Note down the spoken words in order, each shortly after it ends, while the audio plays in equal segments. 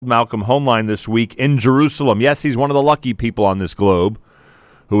Malcolm Hoenlein this week in Jerusalem. Yes, he's one of the lucky people on this globe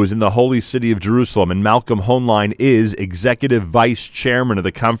who is in the holy city of Jerusalem. And Malcolm Hoenlein is Executive Vice Chairman of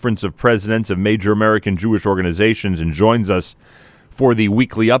the Conference of Presidents of Major American Jewish Organizations and joins us for the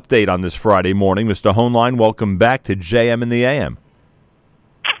weekly update on this Friday morning. Mr. Hoenlein, welcome back to JM in the AM.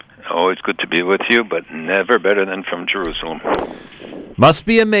 Always good to be with you, but never better than from Jerusalem. Must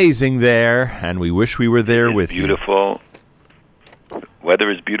be amazing there, and we wish we were there with you. Beautiful.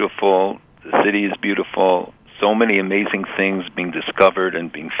 Weather is beautiful. The city is beautiful. So many amazing things being discovered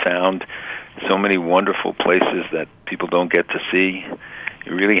and being found. So many wonderful places that people don't get to see.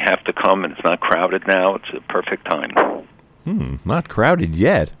 You really have to come, and it's not crowded now. It's a perfect time. Not crowded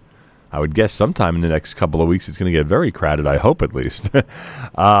yet. I would guess sometime in the next couple of weeks it's going to get very crowded, I hope at least.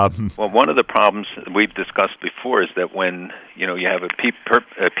 Well, one of the problems we've discussed before is that when you have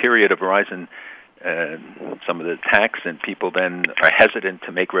a period of rising some of the tax, and people then are hesitant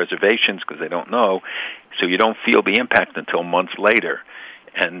to make reservations because they don't know, so you don't feel the impact until months later.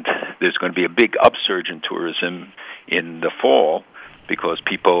 And there's going to be a big upsurge in tourism in the fall because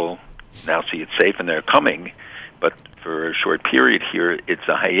people now see it's safe and they're coming. But for a short period here, it's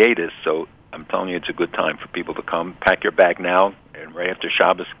a hiatus, so I'm telling you, it's a good time for people to come. Pack your bag now, and right after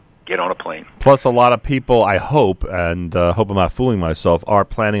Shabbos, get on a plane. Plus, a lot of people, I hope, and hope I'm not fooling myself, are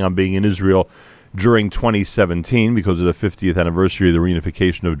planning on being in Israel during 2017 because of the 50th anniversary of the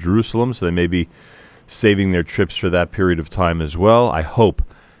reunification of Jerusalem, so they may be saving their trips for that period of time as well. I hope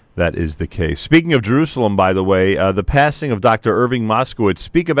that is the case. Speaking of Jerusalem, by the way, the passing of Dr. Irving Moskowitz,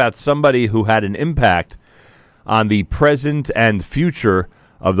 speak about somebody who had an impact on the present and future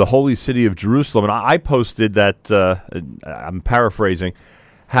of the holy city of Jerusalem. And I posted that, I'm paraphrasing,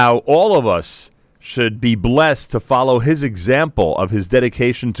 how all of us should be blessed to follow his example of his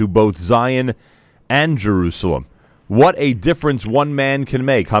dedication to both Zion and Jerusalem. What a difference one man can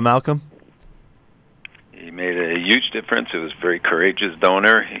make, huh, Malcolm? He made a huge difference. He was a very courageous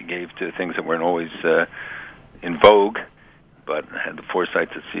donor. He gave to things that weren't always in vogue, but had the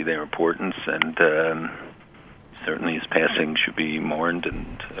foresight to see their importance, and certainly his passing should be mourned,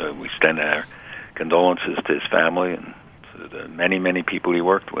 and we extend our condolences to his family and to the many, many people he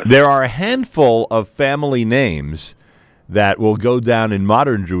worked with. There are a handful of family names that will go down in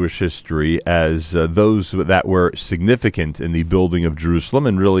modern Jewish history as those that were significant in the building of Jerusalem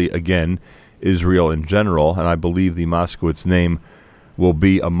and really, again, Israel in general, and I believe the Moskowitz name will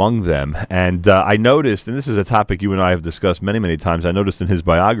be among them. And I noticed, and this is a topic you and I have discussed many, many times, I noticed in his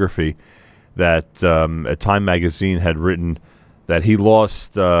biography that Time magazine had written that he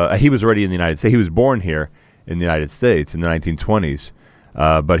lost, he was already in the United States, he was born here in the United States in the 1920s,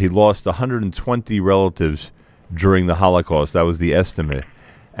 but he lost 120 relatives during the Holocaust. That was the estimate.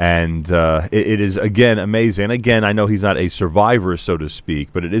 And it is, again, amazing. And again, I know he's not a survivor, so to speak,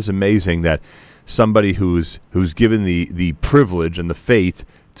 but it is amazing that somebody who's given the privilege and the fate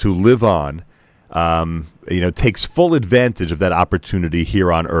to live on takes full advantage of that opportunity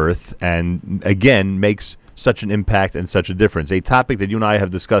here on Earth and, again, makes such an impact and such a difference. A topic that you and I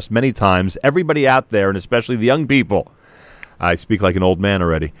have discussed many times. Everybody out there, and especially the young people, I speak like an old man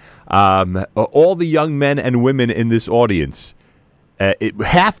already, all the young men and women in this audience,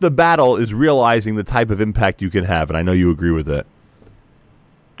 half the battle is realizing the type of impact you can have, and I know you agree with that.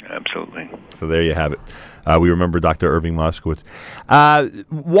 Absolutely. So there you have it. We remember Dr. Irving Moskowitz.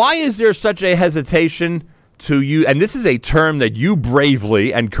 Why is there such a hesitation to use, and this is a term that you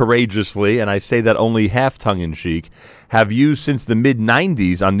bravely and courageously, and I say that only half tongue-in-cheek, have used since the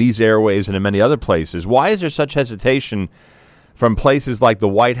mid-'90s on these airwaves and in many other places. Why is there such hesitation from places like the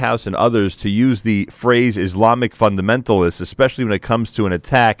White House and others to use the phrase Islamic fundamentalists, especially when it comes to an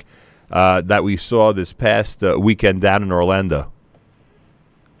attack that we saw this past weekend down in Orlando?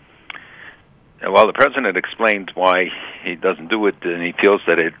 Well, the president explained why he doesn't do it, and he feels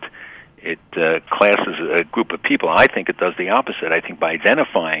that it classes a group of people. I think it does the opposite. I think by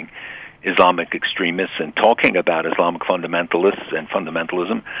identifying Islamic extremists and talking about Islamic fundamentalists and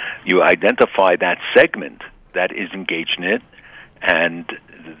fundamentalism, you identify that segment that is engaged in it, and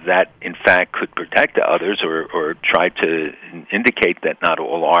that, in fact, could protect others or try to indicate that not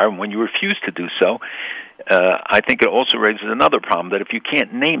all are. And when you refuse to do so, I think it also raises another problem, that if you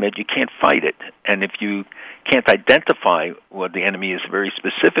can't name it, you can't fight it. And if you can't identify what the enemy is very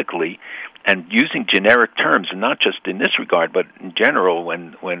specifically, and using generic terms, and not just in this regard, but in general,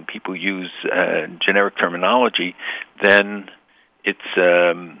 when people use generic terminology, then it's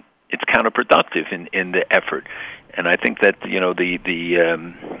counterproductive in the effort. And I think that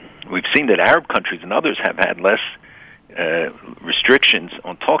we've seen that Arab countries and others have had less restrictions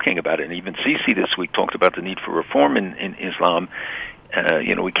on talking about it. And even Sisi this week talked about the need for reform in Islam.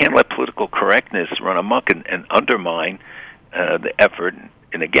 We can't let political correctness run amok and undermine the effort.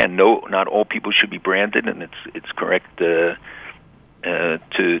 And again, not all people should be branded, and it's correct to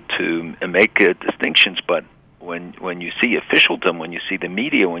make distinctions. But when you see officialdom, when you see the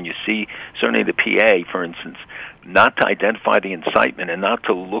media, when you see certainly the PA, for instance, not to identify the incitement and not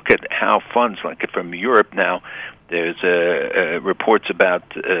to look at how funds, like from Europe now, there's reports about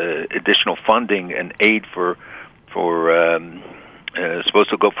additional funding and aid for supposed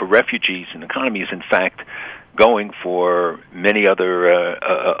to go for refugees and economies. In fact, going for many other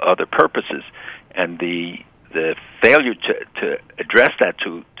purposes, and the failure to address that,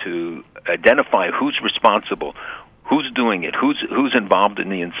 to identify who's responsible, who's doing it, who's involved in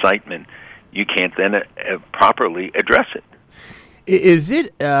the incitement, you can't then properly address it. Is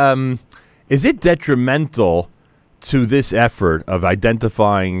it detrimental to this effort of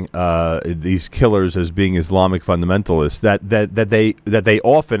identifying these killers as being Islamic fundamentalists that they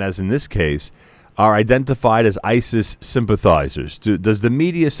often, as in this case, are identified as ISIS sympathizers? Does the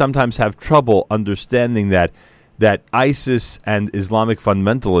media sometimes have trouble understanding that ISIS and Islamic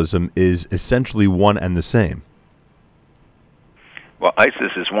fundamentalism is essentially one and the same? Well,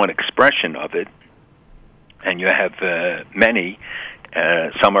 ISIS is one expression of it, and you have many.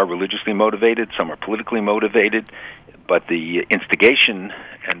 Some are religiously motivated, some are politically motivated, but the instigation,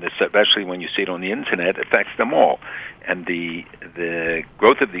 and especially when you see it on the internet, affects them all. And the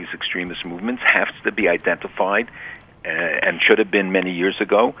growth of these extremist movements has to be identified, and should have been many years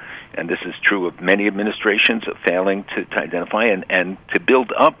ago. And this is true of many administrations of failing to identify and to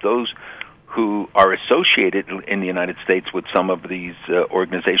build up those who are associated in the United States with some of these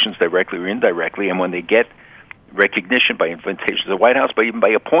organizations directly or indirectly. And when they get recognition by invitations to the White House, but even by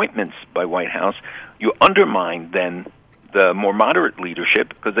appointments by White House, you undermine then the more moderate leadership,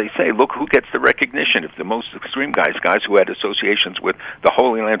 because they say, look, who gets the recognition? If the most extreme guys who had associations with the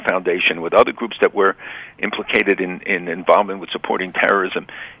Holy Land Foundation, with other groups that were implicated in involvement with supporting terrorism,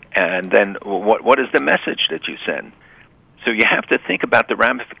 and then what is the message that you send? So you have to think about the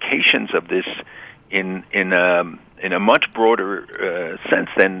ramifications of this in a much broader sense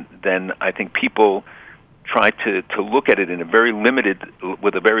than I think people try to look at it with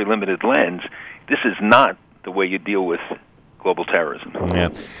a very limited lens. This is not the way you deal with global terrorism. Yeah.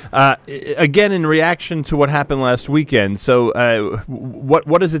 Again, in reaction to what happened last weekend, so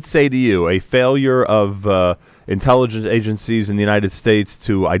what does it say to you? A failure of intelligence agencies in the United States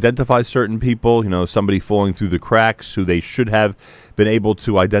to identify certain people, somebody falling through the cracks who they should have been able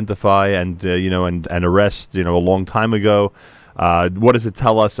to identify and arrest, a long time ago. What does it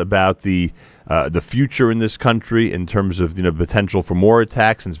tell us about the future in this country in terms of potential for more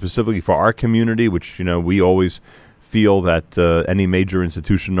attacks, and specifically for our community, which we always feel that any major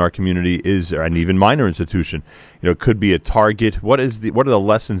institution in our community is, and even minor institution, could be a target. What are the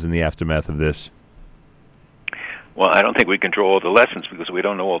lessons in the aftermath of this? Well, I don't think we can draw all the lessons because we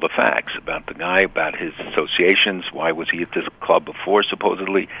don't know all the facts about the guy, about his associations. Why was he at this club before,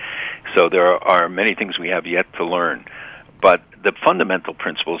 supposedly? So there are many things we have yet to learn. But the fundamental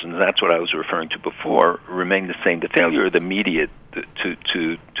principles, and that's what I was referring to before, remain the same. The failure of the media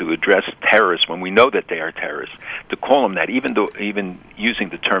to address terrorists when we know that they are terrorists, to call them that, even using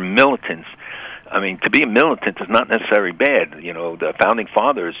the term militants. I mean, to be a militant is not necessarily bad. The founding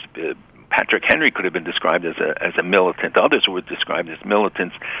fathers, Patrick Henry could have been described as a militant. Others were described as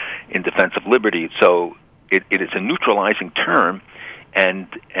militants in defense of liberty. So it is a neutralizing term, and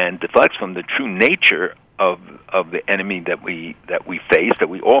deflects from the true nature of the enemy that we face, that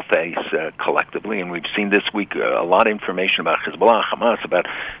we all face collectively. And we've seen this week a lot of information about Hezbollah, Hamas, about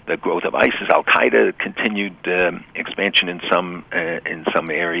the growth of ISIS, Al Qaeda, continued expansion in some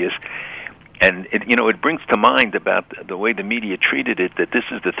areas. And it brings to mind about the way the media treated it, that this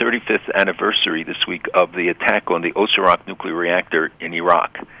is the 35th anniversary this week of the attack on the Osirak nuclear reactor in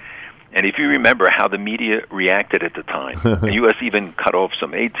Iraq. And if you remember how the media reacted at the time, the U.S. even cut off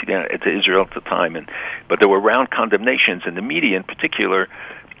some aid to Israel at the time, but there were round condemnations, and the media in particular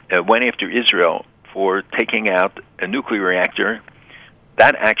went after Israel for taking out a nuclear reactor.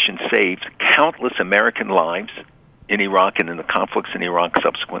 That action saved countless American lives in Iraq and in the conflicts in Iraq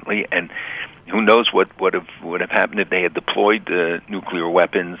subsequently, and who knows what would have happened if they had deployed nuclear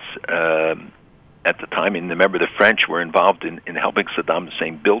weapons at the time. And remember, the French were involved in helping Saddam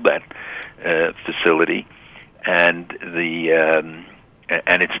Hussein build that facility, and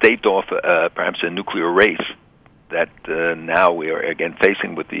it staved off perhaps a nuclear race that now we are again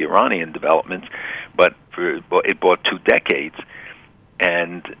facing with the Iranian developments. But it brought 2 decades,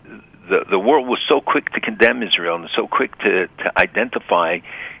 and the world was so quick to condemn Israel and so quick to identify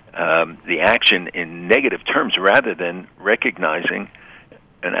the action in negative terms rather than recognizing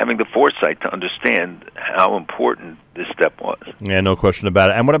and having the foresight to understand how important this step was. Yeah, no question about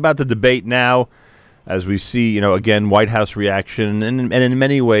it. And what about the debate now, as we see, again, White House reaction, and in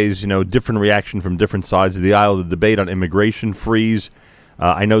many ways, different reaction from different sides of the aisle, the debate on immigration freeze.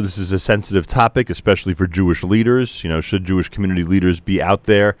 I know this is a sensitive topic, especially for Jewish leaders. Should Jewish community leaders be out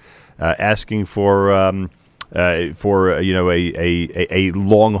there asking for a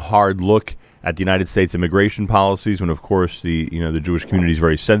long, hard look at the United States immigration policies, when of course the Jewish community is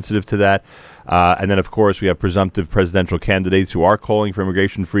very sensitive to that, and then of course we have presumptive presidential candidates who are calling for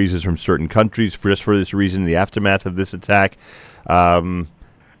immigration freezes from certain countries for this reason, in the aftermath of this attack.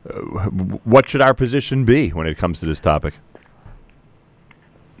 What should our position be when it comes to this topic?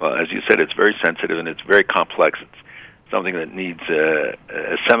 Well, as you said, it's very sensitive and it's very complex. It's something that needs a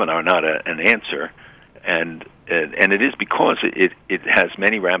seminar, not an answer. And it is because it has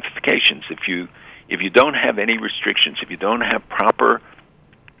many ramifications. If you don't have any restrictions, if you don't have proper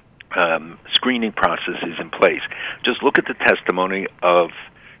screening processes in place, just look at the testimony of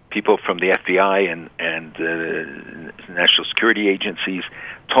people from the FBI and national security agencies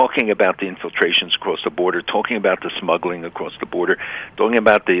talking about the infiltrations across the border, talking about the smuggling across the border, talking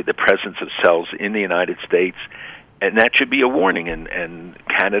about the presence of cells in the United States. And that should be a warning, and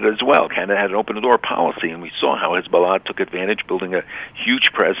Canada as well. Canada had an open-door policy, and we saw how Hezbollah took advantage, building a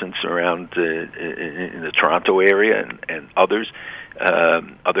huge presence around in the Toronto area and others,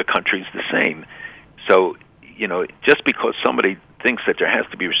 other countries the same. So, just because somebody thinks that there has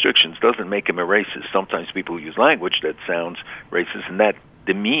to be restrictions doesn't make him a racist. Sometimes people use language that sounds racist, and that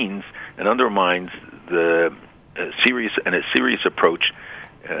demeans and undermines the serious approach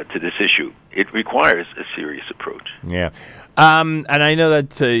to this issue. It requires a serious approach. Yeah. And I know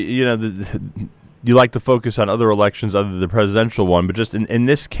that, you like to focus on other elections other than the presidential one, but just in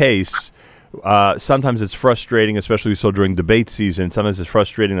this case, sometimes it's frustrating, especially so during debate season, sometimes it's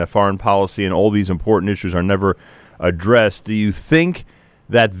frustrating that foreign policy and all these important issues are never addressed. Do you think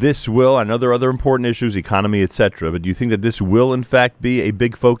that this will, I know there are other important issues, economy, etc., but do you think that this will, in fact, be a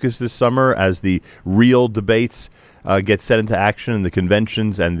big focus this summer as the real debates get set into action and the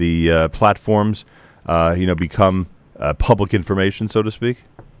conventions and the platforms, become public information, so to speak?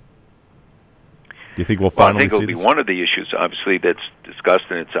 Do you think we'll finally I think it'll see be this? one of the issues, obviously, that's discussed,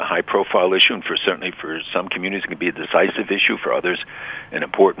 and it's a high-profile issue, and certainly for some communities it can be a decisive issue, for others an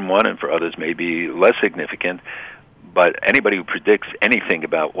important one, and for others maybe less significant. But anybody who predicts anything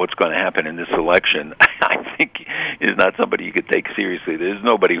about what's going to happen in this election, I think, is not somebody you could take seriously. There's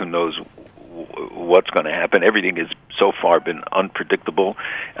nobody who knows what's going to happen. Everything has so far been unpredictable,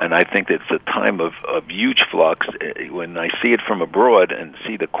 and I think it's a time of huge flux. When I see it from abroad and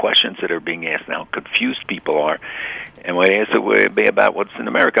see the questions that are being asked and how confused people are, and when I asked it about what's in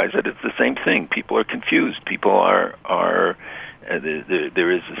America, I said it's the same thing. People are confused. People are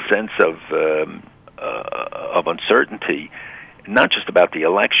there is a sense of uncertainty, not just about the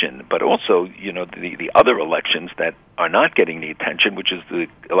election, but also, the other elections that are not getting the attention, which is the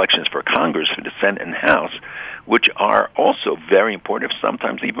elections for Congress, for the Senate and House, which are also very important,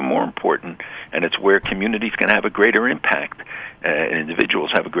 sometimes even more important, and it's where communities can have a greater impact, and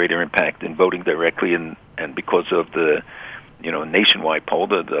individuals have a greater impact in voting directly, and because of the nationwide poll,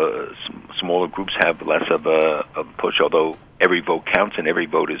 the smaller groups have less of a push, although every vote counts and every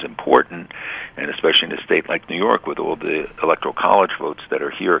vote is important, and especially in a state like New York with all the electoral college votes that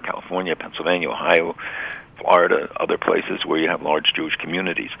are here, California, Pennsylvania, Ohio, Florida, other places where you have large Jewish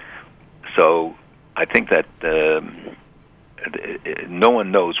communities. So I think that no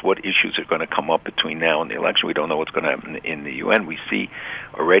one knows what issues are going to come up between now and the election. We don't know what's going to happen in the UN. We see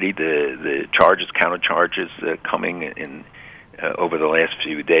already the charges, counter charges coming in over the last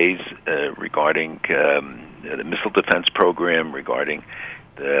few days regarding the missile defense program, regarding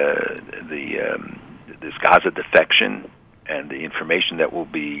this Gaza defection, and the information that will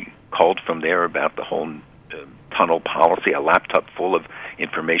be culled from there about the whole tunnel policy, a laptop full of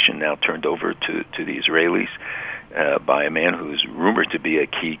information now turned over to the Israelis by a man who's rumored to be a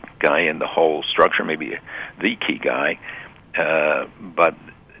key guy in the whole structure, maybe the key guy. But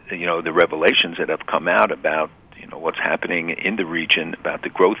the revelations that have come out about what's happening in the region, about the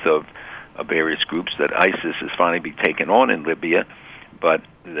growth of various groups, that ISIS has finally been taken on in Libya, but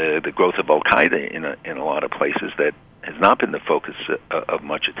the growth of Al-Qaeda in a lot of places that has not been the focus of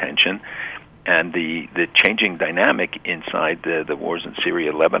much attention, and the changing dynamic inside the wars in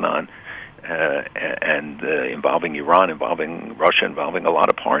Syria, Lebanon, and involving Iran, involving Russia, involving a lot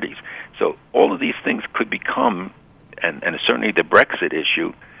of parties. So all of these things could become, and certainly the Brexit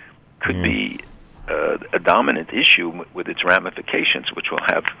issue could be a dominant issue with its ramifications, which will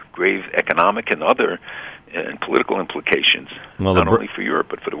have grave economic and other and political implications, not only for Europe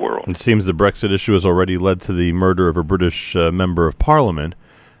but for the world. It seems the Brexit issue has already led to the murder of a British member of Parliament,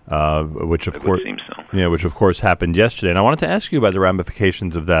 which of course, seems so. Yeah, which of course happened yesterday. And I wanted to ask you about the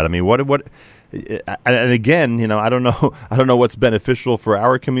ramifications of that. I mean, what? And again, I don't know what's beneficial for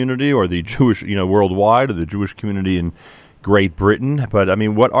our community or the Jewish, worldwide, or the Jewish community in Great Britain. But I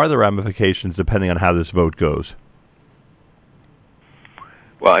mean, what are the ramifications depending on how this vote goes?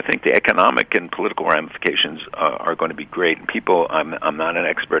 Well, I think the economic and political ramifications are going to be great. And people, I'm not an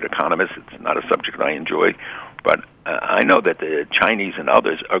expert economist. It's not a subject I enjoy, but I know that the Chinese and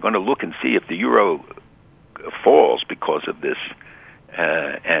others are going to look and see if the euro falls because of this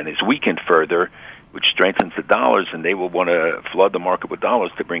and is weakened further, which strengthens the dollars, and they will want to flood the market with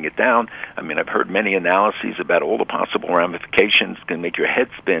dollars to bring it down. I mean, I've heard many analyses about all the possible ramifications. It can make your head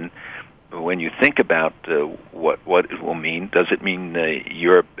spin. When you think about what it will mean. Does it mean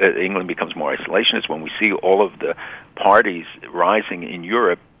England becomes more isolationist? When we see all of the parties rising in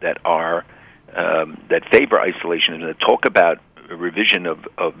Europe that are that favor isolationism, that talk about a revision of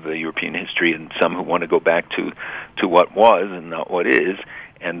the European history, and some who want to go back to what was and not what is,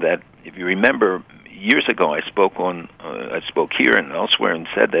 and that if you remember years ago, I spoke here and elsewhere and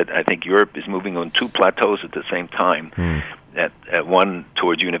said that I think Europe is moving on two plateaus at the same time. At one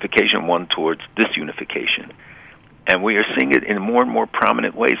towards unification, one towards disunification. And we are seeing it in more and more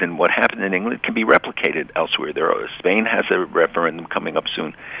prominent ways. And what happened in England can be replicated elsewhere. Spain has a referendum coming up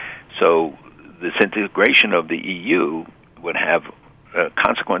soon. So this integration of the EU would have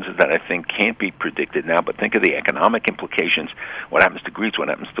consequences that I think can't be predicted now. But think of the economic implications. What happens to Greece? What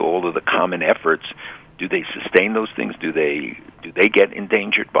happens to all of the common efforts? Do they sustain those things? Do they get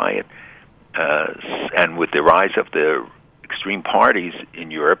endangered by it? And with the rise of the extreme parties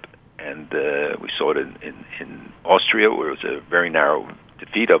in Europe, and we saw it in Austria, where it was a very narrow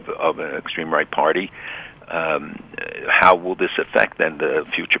defeat of an extreme right party. How will this affect then the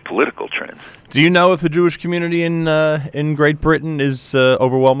future political trends? Do you know if the Jewish community in Great Britain is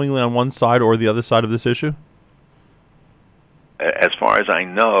overwhelmingly on one side or the other side of this issue? As far as I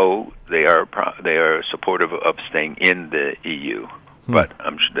know, they are supportive of staying in the EU. But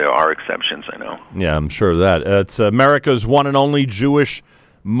there are exceptions, I know. Yeah, I'm sure of that. It's America's one and only Jewish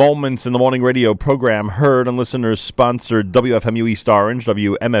Moments in the Morning radio program, heard on listeners-sponsored WFMU East Orange,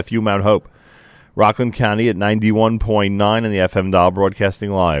 WMFU Mount Hope, Rockland County at 91.9 on the FM dial,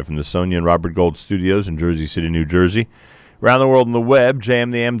 broadcasting live from the Sonia and Robert Gold studios in Jersey City, New Jersey. Around the world on the web,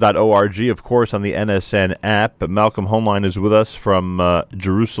 jmnam.org, of course, on the NSN app. Malcolm Homeline is with us from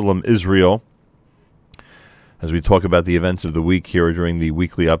Jerusalem, Israel, as we talk about the events of the week here during the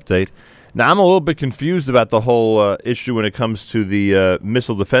weekly update. Now, I'm a little bit confused about the whole issue when it comes to the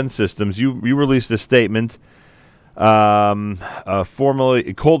missile defense systems. You released a statement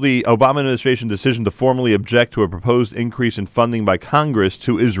formally called the Obama administration decision to formally object to a proposed increase in funding by Congress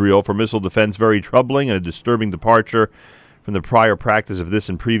to Israel for missile defense very troubling and a disturbing departure from the prior practice of this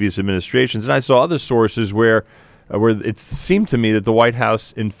in previous administrations. And I saw other sources where it seemed to me that the White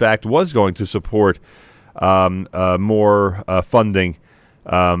House, in fact, was going to support more funding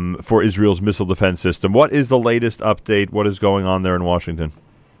for Israel's missile defense system. What is the latest update? What is going on there in Washington?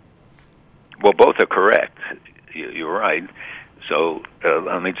 Well, both are correct. You're right. So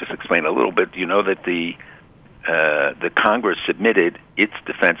let me just explain a little bit. You know that the Congress submitted its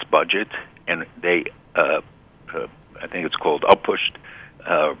defense budget, and they, I think it's called uppushed,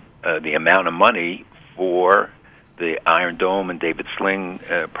 the amount of money for the Iron Dome and David Sling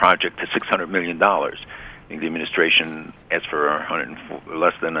project to $600 million. I think the administration asked for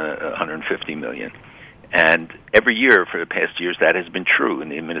less than $150 million. And every year for the past years, that has been true,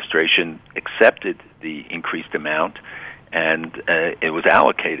 and the administration accepted the increased amount, and it was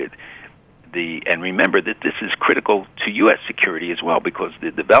allocated. And remember that this is critical to U.S. security as well, because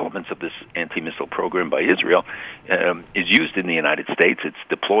the developments of this anti-missile program by Israel is used in the United States. It's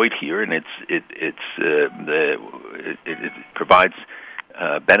deployed here, and it provides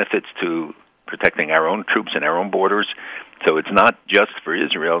benefits to protecting our own troops and our own borders. So it's not just for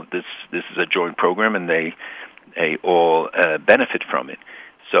Israel. This is a joint program, and they all benefit from it.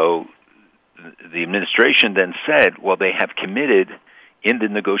 So the administration then said, well, they have committed in the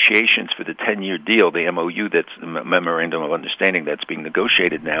negotiations for the 10-year deal, the MOU, that's the Memorandum of Understanding that's being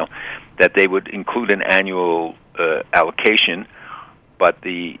negotiated now, that they would include an annual allocation,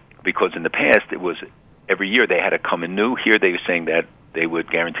 because in the past it was every year they had to come in new. Here they were saying that they would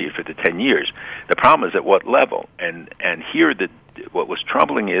guarantee it for the 10 years. The problem is at what level. And here what was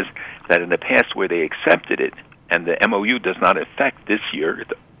troubling is that in the past where they accepted it, and the MOU does not affect this year,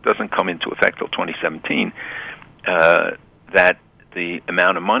 doesn't come into effect till 2017, that the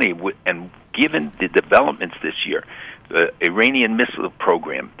amount of money, and given the developments this year, the Iranian missile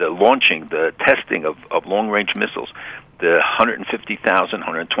program, the launching, the testing of long-range missiles, the 150,000,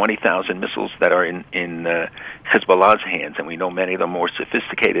 120,000 missiles that are in Hezbollah's hands, and we know many of them more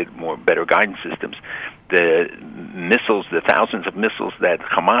sophisticated, better guidance systems, the missiles, the thousands of missiles that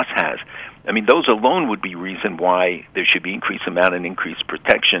Hamas has. I mean, those alone would be reason why there should be increased amount and increased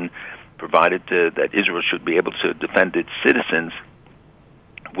protection provided that Israel should be able to defend its citizens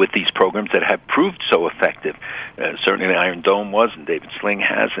with these programs that have proved so effective. Certainly the Iron Dome was, and David Sling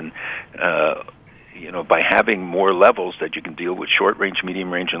has, and by having more levels that you can deal with short-range,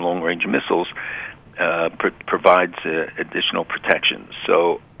 medium-range, and long-range missiles, provides additional protection.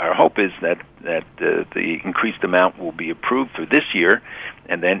 So our hope is that the increased amount will be approved for this year,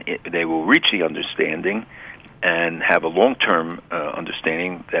 and then they will reach the understanding and have a long-term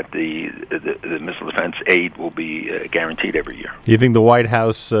understanding that the missile defense aid will be guaranteed every year. Do you think the White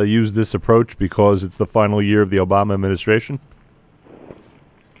House used this approach because it's the final year of the Obama administration?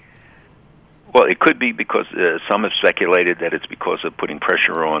 Well, it could be because some have speculated that it's because of putting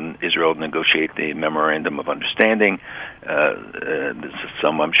pressure on Israel to negotiate the Memorandum of Understanding.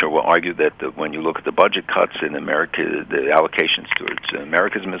 Some, I'm sure, will argue that when you look at the budget cuts in America, the allocations towards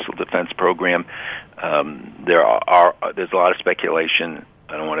America's missile defense program, there's a lot of speculation.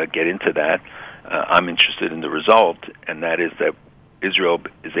 I don't want to get into that. I'm interested in the result, and that is that Israel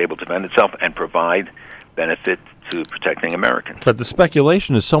is able to defend itself and provide benefit to protecting Americans. But the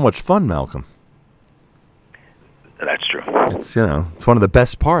speculation is so much fun, Malcolm. That's true. It's it's one of the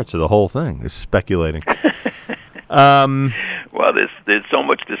best parts of the whole thing is speculating. Well, there's so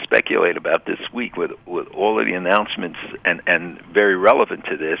much to speculate about this week with all of the announcements, and very relevant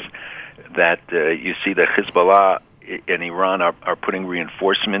to this, that you see that Hezbollah and Iran are putting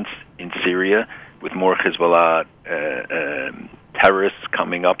reinforcements in Syria with more Hezbollah terrorists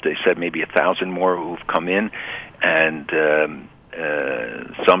coming up. They said maybe 1,000 more who've come in, and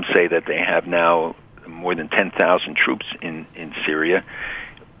some say that they have now more than 10,000 troops in Syria,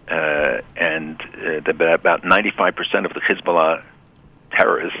 and about 95% of the Hezbollah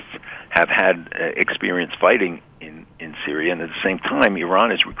terrorists have had experience fighting in Syria, and at the same time,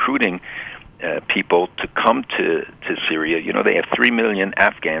 Iran is recruiting people to come to Syria. They have 3 million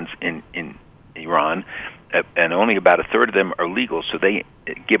Afghans in Iran, and only about a third of them are legal, so they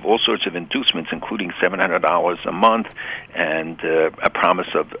give all sorts of inducements, including $700 a month and a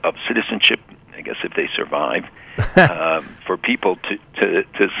promise of citizenship, I guess, if they survive, for people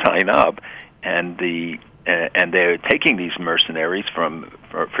to sign up, and they're taking these mercenaries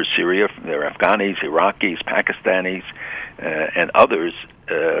for Syria. They're Afghanis, Iraqis, Pakistanis, and others,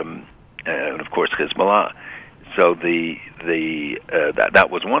 and of course Hezbollah. So that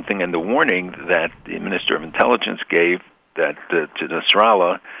was one thing, and the warning that the Minister of Intelligence gave that to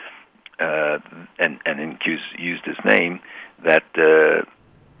Nasrallah, and used his name, that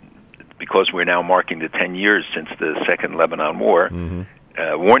because we're now marking the 10 years since the Second Lebanon War,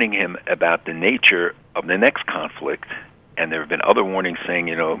 warning him about the nature of the next conflict. And there have been other warnings saying,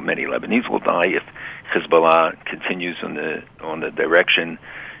 many Lebanese will die if Hezbollah continues on the direction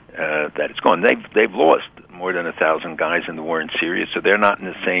that it's going. They've lost more than 1,000 guys in the war in Syria, so they're not in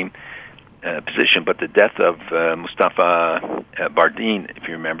the same position. But the death of Mustafa Bardin, if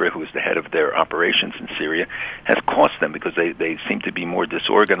you remember, who was the head of their operations in Syria, has cost them because they seem to be more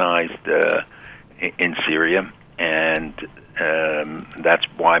disorganized in Syria, and that's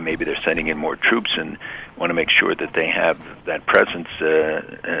why maybe they're sending in more troops and want to make sure that they have that presence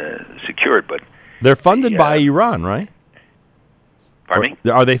secured. But they're funded by Iran, right? Pardon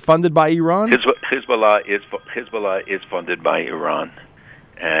me? Are they funded by Iran? Hezbollah is funded by Iran,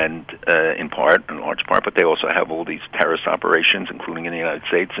 and in large part, but they also have all these terrorist operations, including in the United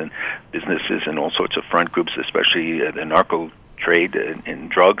States, and businesses and all sorts of front groups, especially the narco trade in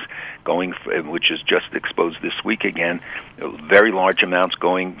drugs, which is just exposed this week again. Very large amounts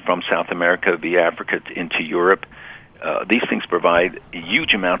going from South America via Africa into Europe. These things provide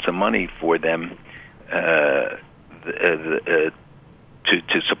huge amounts of money for them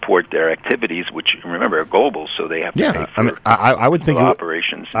to support their activities, which, remember, are global, so they have to pay for I would think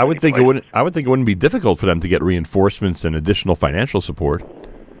operations. I would think it wouldn't be difficult for them to get reinforcements and additional financial support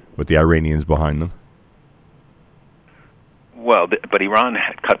with the Iranians behind them. Well, but Iran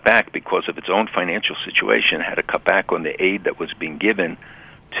had cut back because of its own financial situation, had to cut back on the aid that was being given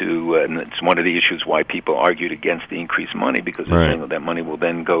to, and it's one of the issues why people argued against the increased money, because they're saying that money will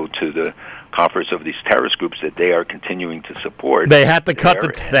then go to the coffers of these terrorist groups that they are continuing to support. They had to cut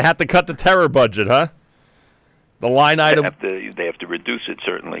the terror budget, huh? The line item. They have to reduce it,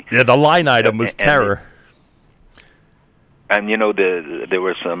 certainly. Yeah, the line item was terror. And there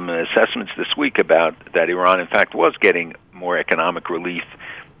were some assessments this week about that Iran, in fact, was getting more economic relief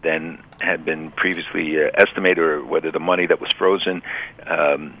than had been previously estimated, or whether the money that was frozen.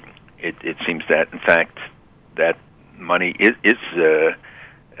 It seems that, in fact, that money is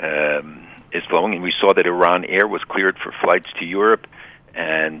flowing, and we saw that Iran Air was cleared for flights to Europe,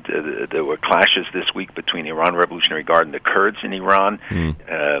 and there were clashes this week between the Iran Revolutionary Guard and the Kurds in Iran.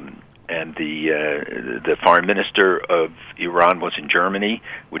 And the foreign minister of Iran was in Germany,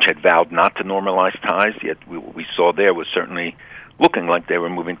 which had vowed not to normalize ties. Yet what we saw there was certainly looking like they were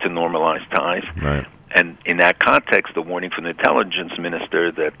moving to normalize ties. Right. And in that context, the warning from the intelligence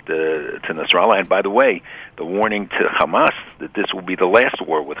minister that to Nasrallah, and by the way, the warning to Hamas that this will be the last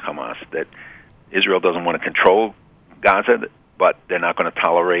war with Hamas, that Israel doesn't want to control Gaza, but they're not going to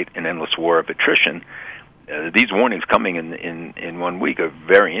tolerate an endless war of attrition. These warnings coming in 1 week are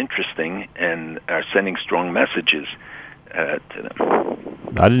very interesting and are sending strong messages to them.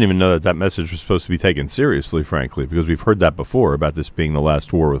 I didn't even know that message was supposed to be taken seriously, frankly, because we've heard that before about this being the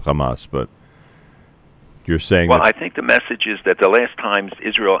last war with Hamas. But you're saying I think the message is that the last times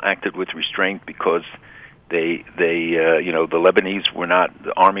Israel acted with restraint because the Lebanese were not,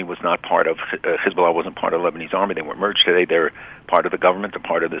 the army was not part of, Hezbollah wasn't part of the Lebanese army. They were merged today. They're part of the government, they're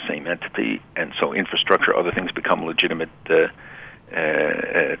part of the same entity, and so infrastructure, other things become legitimate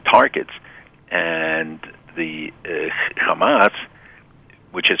targets. And the Hamas,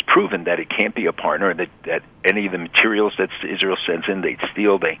 which has proven that it can't be a partner, that any of the materials that Israel sends in, they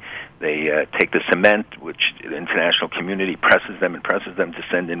steal, they take the cement, which the international community presses them to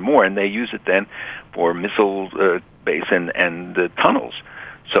send in more, and they use it then for missile base and tunnels.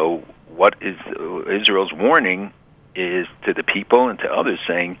 So what is Israel's warning is to the people and to others,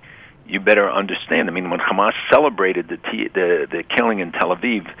 saying, you better understand. I mean, when Hamas celebrated the killing in Tel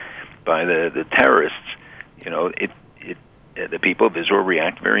Aviv by the terrorists, the people of Israel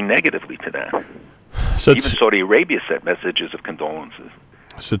react very negatively to that. So even Saudi Arabia sent messages of condolences.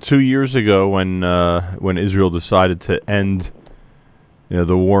 So 2 years ago, when Israel decided to end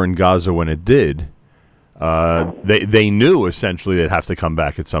the war in Gaza when it did, they knew essentially they'd have to come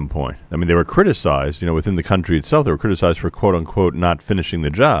back at some point. I mean, they were criticized, within the country itself. They were criticized for quote unquote not finishing the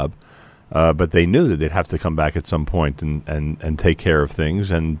job, but they knew that they'd have to come back at some point and take care of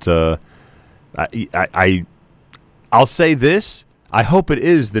things. And I'll say this: I hope it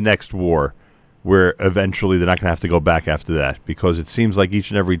is the next war where eventually they're not going to have to go back after that, because it seems like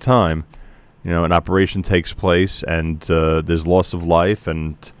each and every time, an operation takes place and there's loss of life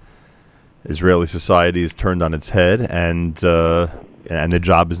and Israeli society is turned on its head and the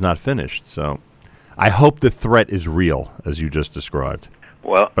job is not finished. So I hope the threat is real, as you just described.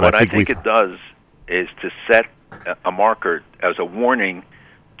 Well, but what I think it does is to set a marker as a warning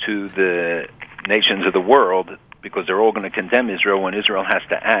to the nations of the world, because they're all going to condemn Israel when Israel has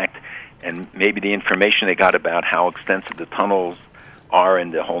to act. And maybe the information they got about how extensive the tunnels are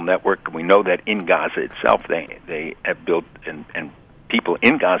and the whole network, we know that in Gaza itself they have built, and people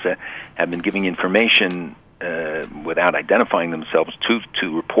in Gaza have been giving information without identifying themselves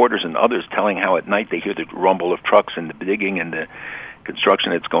to reporters and others, telling how at night they hear the rumble of trucks and the digging and the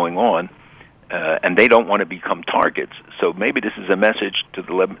construction that's going on, and they don't want to become targets. So maybe this is a message to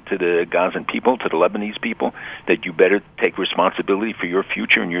the Gazan people, to the Lebanese people, that you better take responsibility for your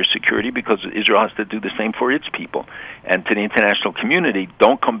future and your security, because Israel has to do the same for its people. And to the international community,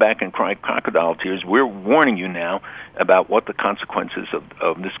 don't come back and cry crocodile tears. We're warning you now about what the consequences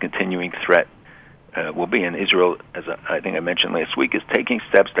of this continuing threat will be. And Israel, as I think I mentioned last week, is taking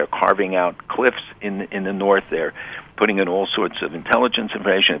steps. They're carving out cliffs in the north. They're putting in all sorts of intelligence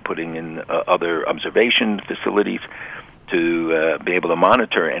information, putting in other observation facilities to be able to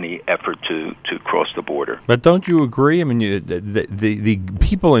monitor any effort to cross the border. But don't you agree? I mean, the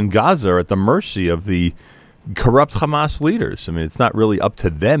people in Gaza are at the mercy of the corrupt Hamas leaders. I mean, it's not really up to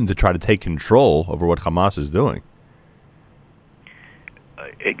them to try to take control over what Hamas is doing.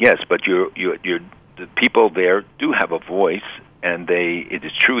 Yes, but the people there do have a voice, and it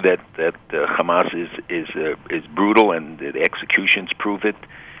is true that Hamas is brutal and the executions prove it.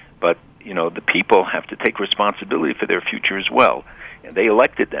 But the people have to take responsibility for their future as well, and they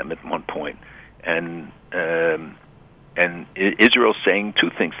elected them at one point. And Israel's saying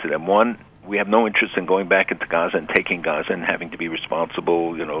two things to them: one, we have no interest in going back into Gaza and taking Gaza and having to be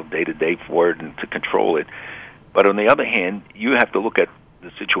responsible, day to day for it and to control it. But on the other hand, you have to look at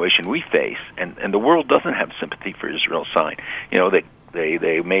the situation we face, and the world doesn't have sympathy for Israel's side.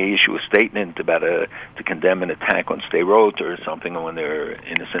 They may issue a statement about to condemn an attack on Sderot or something on their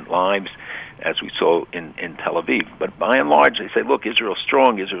innocent lives, as we saw in Tel Aviv. But by and large, they say, look, Israel's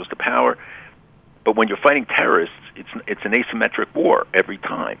strong, Israel's the power. But when you're fighting terrorists, it's an asymmetric war every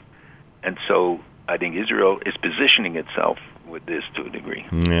time. And so I think Israel is positioning itself with this to a degree.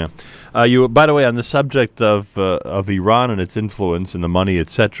 Yeah. You, by the way, on the subject of Iran and its influence and the money,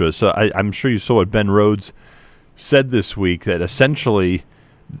 etc. So I'm sure you saw what Ben Rhodes said this week, that essentially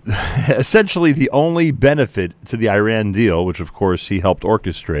the only benefit to the Iran deal, which of course he helped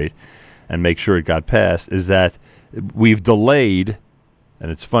orchestrate and make sure it got passed, is that we've delayed. And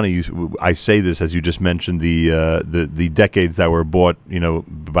it's funny, I say this as you just mentioned the decades that were bought,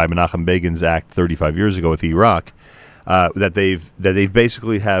 by Menachem Begin's act 35 years ago with Iraq, that they've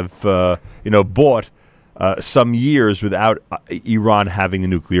basically have bought some years without Iran having a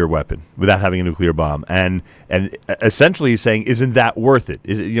nuclear weapon, without having a nuclear bomb, and essentially he's saying, isn't that worth it?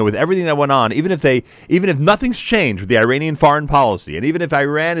 With everything that went on, even if nothing's changed with the Iranian foreign policy, and even if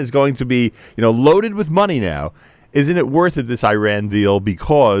Iran is going to be loaded with money now, isn't it worth it, this Iran deal,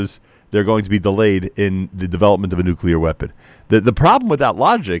 because they're going to be delayed in the development of a nuclear weapon? The problem with that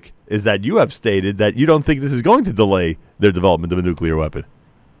logic is that you have stated that you don't think this is going to delay their development of a nuclear weapon.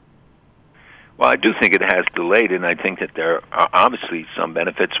 Well, I do think it has delayed, and I think that there are obviously some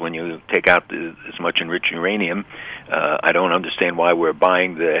benefits when you take out as much enriched uranium. I don't understand why we're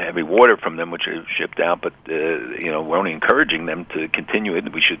buying the heavy water from them, which is shipped out, but we're only encouraging them to continue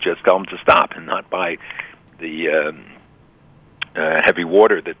it. We should just tell them to stop and not buy the heavy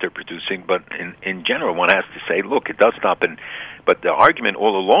water that they're producing. But in general, one has to say, look, it does stop. But the argument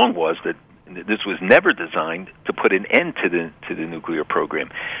all along was that this was never designed to put an end to the nuclear program,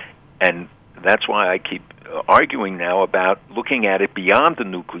 and that's why I keep arguing now about looking at it beyond the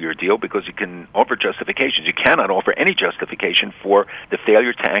nuclear deal, because you can offer justifications. You cannot offer any justification for the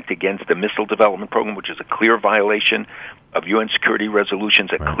failure to act against the missile development program, which is a clear violation of UN security resolutions,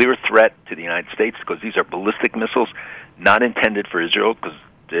 a clear threat to the United States, because these are ballistic missiles not intended for Israel, because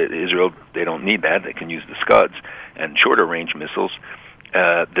Israel, they don't need that. They can use the Scuds and shorter range missiles.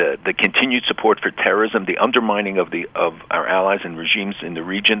 The continued support for terrorism, the undermining of our allies and regimes in the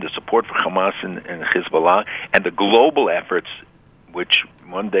region, the support for Hamas and Hezbollah, and the global efforts, which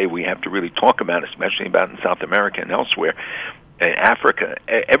one day we have to really talk about, especially about in South America and elsewhere. Africa,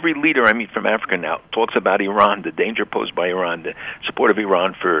 every leader I meet from Africa now talks about Iran, the danger posed by Iran, the support of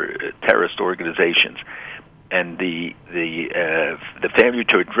Iran for terrorist organizations, and the failure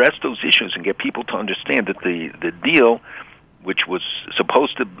to address those issues and get people to understand that the deal, which was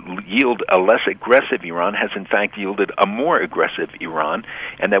supposed to yield a less aggressive Iran, has in fact yielded a more aggressive Iran,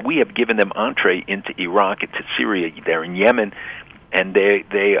 and that we have given them entree into Iraq, into Syria, they're in Yemen, and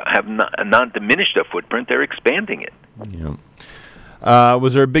they have not diminished their footprint, they're expanding it. Yeah.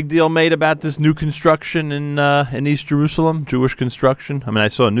 Was there a big deal made about this new construction in East Jerusalem, Jewish construction? I mean, I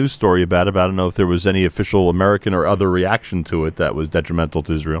saw a news story about it, but I don't know if there was any official American or other reaction to it that was detrimental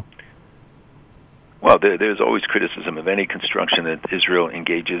to Israel. Well, there's always criticism of any construction that Israel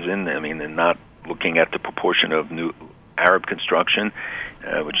engages in. I mean, they're not looking at the proportion of new Arab construction,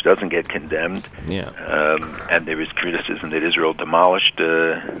 which doesn't get condemned. Yeah. And there is criticism that Israel demolished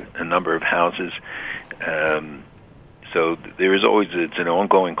a number of houses. So there is always, it's an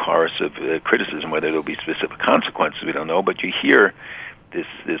ongoing chorus of criticism. Whether there'll be specific consequences, we don't know. But you hear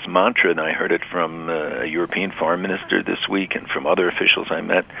this mantra, and I heard it from a European foreign minister this week and from other officials I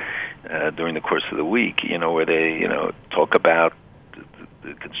met during the course of the week, where they, talk about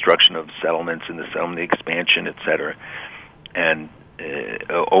the construction of settlements and the settlement expansion, et cetera, and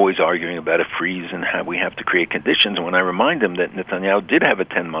always arguing about a freeze and how we have to create conditions. And when I remind them that Netanyahu did have a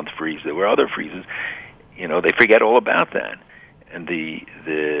 10-month freeze, there were other freezes, they forget all about that. And if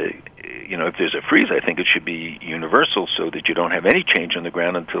there's a freeze, I think it should be universal so that you don't have any change on the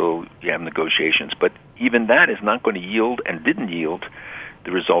ground until you have negotiations. But even that is not going to yield and didn't yield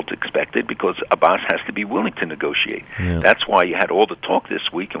the result expected, because Abbas has to be willing to negotiate. Yeah. That's why you had all the talk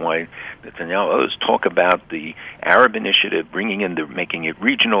this week, and why Netanyahu others talk about the Arab initiative, making it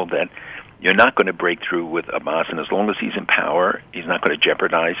regional, that you're not going to break through with Abbas, and as long as he's in power, he's not going to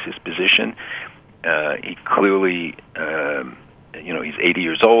jeopardize his position. He clearly, he's 80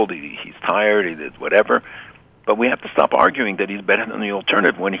 years old, he's tired, he did whatever. But we have to stop arguing that he's better than the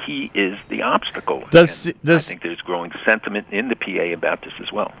alternative when he is the obstacle. I think there's growing sentiment in the PA about this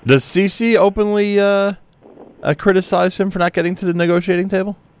as well. Does Sisi openly criticize him for not getting to the negotiating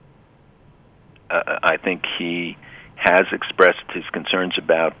table? I think he has expressed his concerns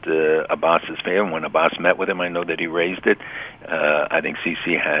about Abbas's failure. When Abbas met with him, I know that he raised it. I think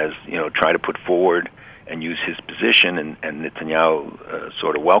Sisi has, tried to put forward and use his position, and Netanyahu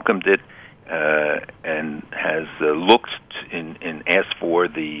sort of welcomed it and has looked and asked for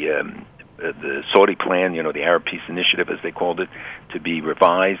the Saudi plan, the Arab Peace Initiative, as they called it, to be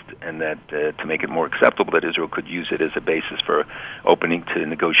revised, and that to make it more acceptable that Israel could use it as a basis for opening to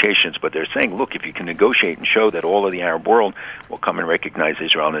negotiations. But they're saying, look, if you can negotiate and show that all of the Arab world will come and recognize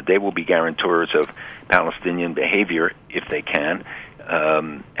Israel, and that they will be guarantors of Palestinian behavior if they can,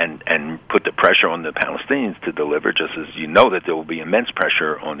 and put the pressure on the Palestinians to deliver, just as you know that there will be immense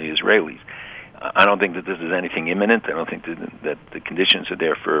pressure on the Israelis. I don't think that this is anything imminent. I don't think that the conditions are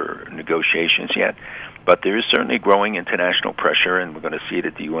there for negotiations yet. But there is certainly growing international pressure, and we're going to see it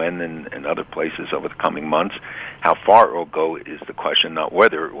at the UN and other places over the coming months. How far it will go is the question, not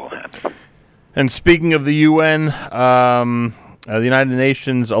whether it will happen. And speaking of the UN, the United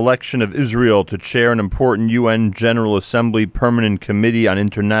Nations election of Israel to chair an important UN General Assembly Permanent Committee on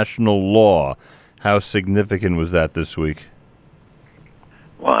International Law. How significant was that this week?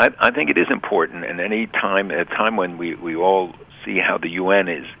 Well, I think it is important, and at a time when we all see how the UN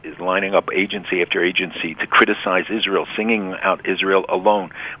is lining up agency after agency to criticize Israel, singing out Israel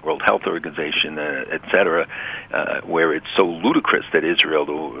alone, World Health Organization, etc., where it's so ludicrous that Israel,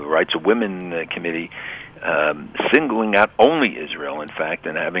 the Rights of Women Committee, singling out only Israel, in fact,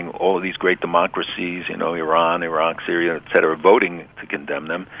 and having all of these great democracies, Iran, Iraq, Syria, etc., voting to condemn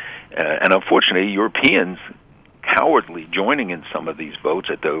them. And unfortunately, Europeans cowardly joining in some of these votes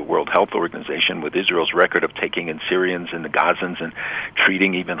at the World Health Organization, with Israel's record of taking in Syrians and the Gazans and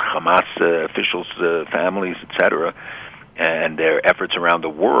treating even Hamas officials' families, etc., and their efforts around the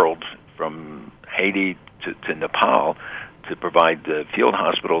world, from Haiti to Nepal, to provide field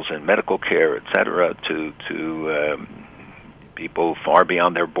hospitals and medical care, etc., to people far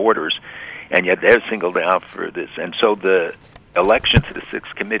beyond their borders, and yet they're singled out for this. And so the election to the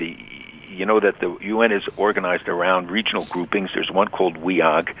Sixth Committee, you know that the UN is organized around regional groupings. There's one called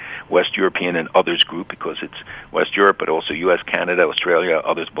WEOG, West European and Others Group, because it's West Europe, but also U.S., Canada, Australia,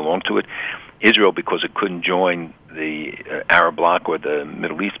 others belong to it. Israel, because it couldn't join the Arab bloc or the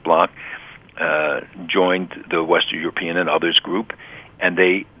Middle East bloc, joined the West European and Others Group, and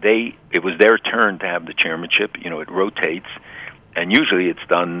it was their turn to have the chairmanship. It rotates, and usually it's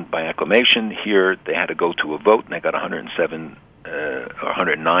done by acclamation. Here, they had to go to a vote, and they got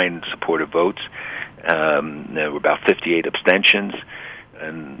 109 supportive votes. There were about 58 abstentions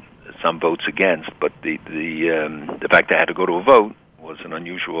and some votes against. But the fact they had to go to a vote was an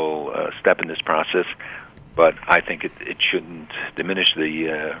unusual step in this process. But I think it shouldn't diminish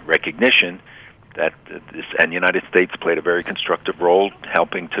the recognition that this and the United States played a very constructive role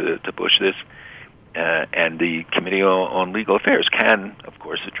helping to push this. And the Committee on Legal Affairs can, of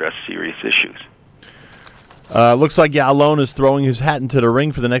course, address serious issues. Looks like Ya'alon is throwing his hat into the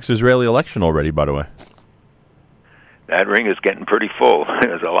ring for the next Israeli election already, by the way. That ring is getting pretty full.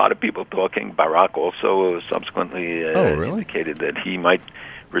 There's a lot of people talking. Barak also subsequently indicated that he might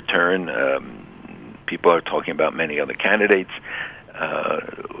return. People are talking about many other candidates.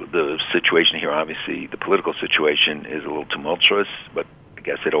 The situation here, obviously, the political situation is a little tumultuous, but I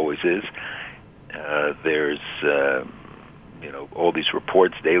guess it always is. There's all these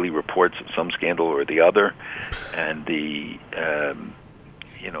reports, daily reports of some scandal or the other, and I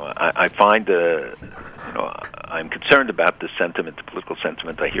find I'm concerned about the sentiment, the political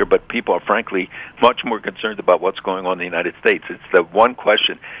sentiment I hear, but people are frankly much more concerned about what's going on in the United States. It's the one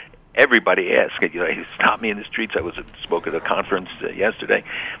question everybody asks. He stopped me in the streets. I spoke at a conference yesterday,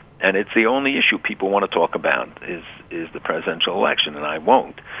 and it's the only issue people want to talk about is the presidential election, and I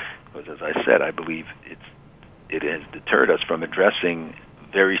won't, because as I said, I believe it has deterred us from addressing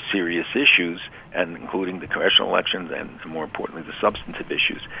very serious issues, and including the congressional elections and more importantly the substantive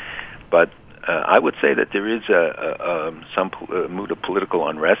issues. But I would say that there is some mood of political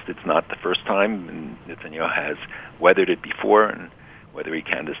unrest. It's not the first time, and Netanyahu has weathered it before, and whether he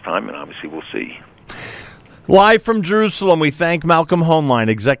can this time, and obviously we'll see. Live from Jerusalem, we thank Malcolm Hoenlein,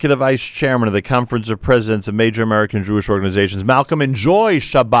 Executive Vice Chairman of the Conference of Presidents of Major American Jewish Organizations. Malcolm, enjoy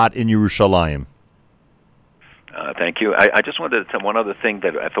Shabbat in Yerushalayim. Thank you. I just wanted to tell one other thing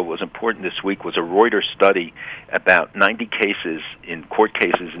that I thought was important this week was a Reuters study about 90 cases in court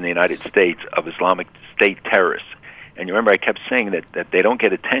cases in the United States of Islamic State terrorists. And you remember I kept saying that they don't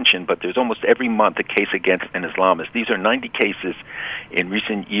get attention, but there's almost every month a case against an Islamist. These are 90 cases in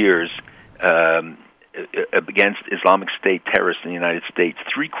recent years against Islamic State terrorists in the United States.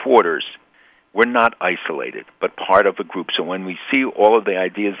 3/4 were not isolated, but part of a group. So when we see all of the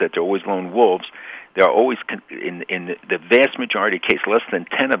ideas that they're always lone wolves, there are always, in the vast majority of cases, less than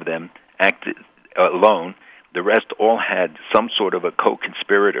 10 of them acted alone. The rest all had some sort of a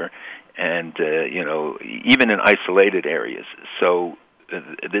co-conspirator, and even in isolated areas. So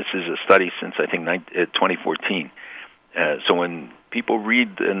this is a study since I think 2014. So when people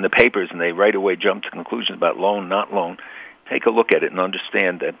read in the papers and they right away jump to conclusions about loan, not loan, take a look at it and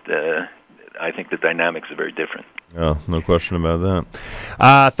understand that I think the dynamics are very different. Oh, no question about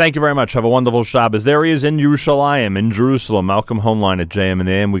that. Thank you very much. Have a wonderful Shabbos. There he is in Yerushalayim, in Jerusalem. Malcolm Hoenlein at JM in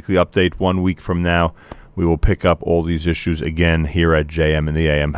the AM Weekly Update. 1 week from now, we will pick up all these issues again here at JM in the AM.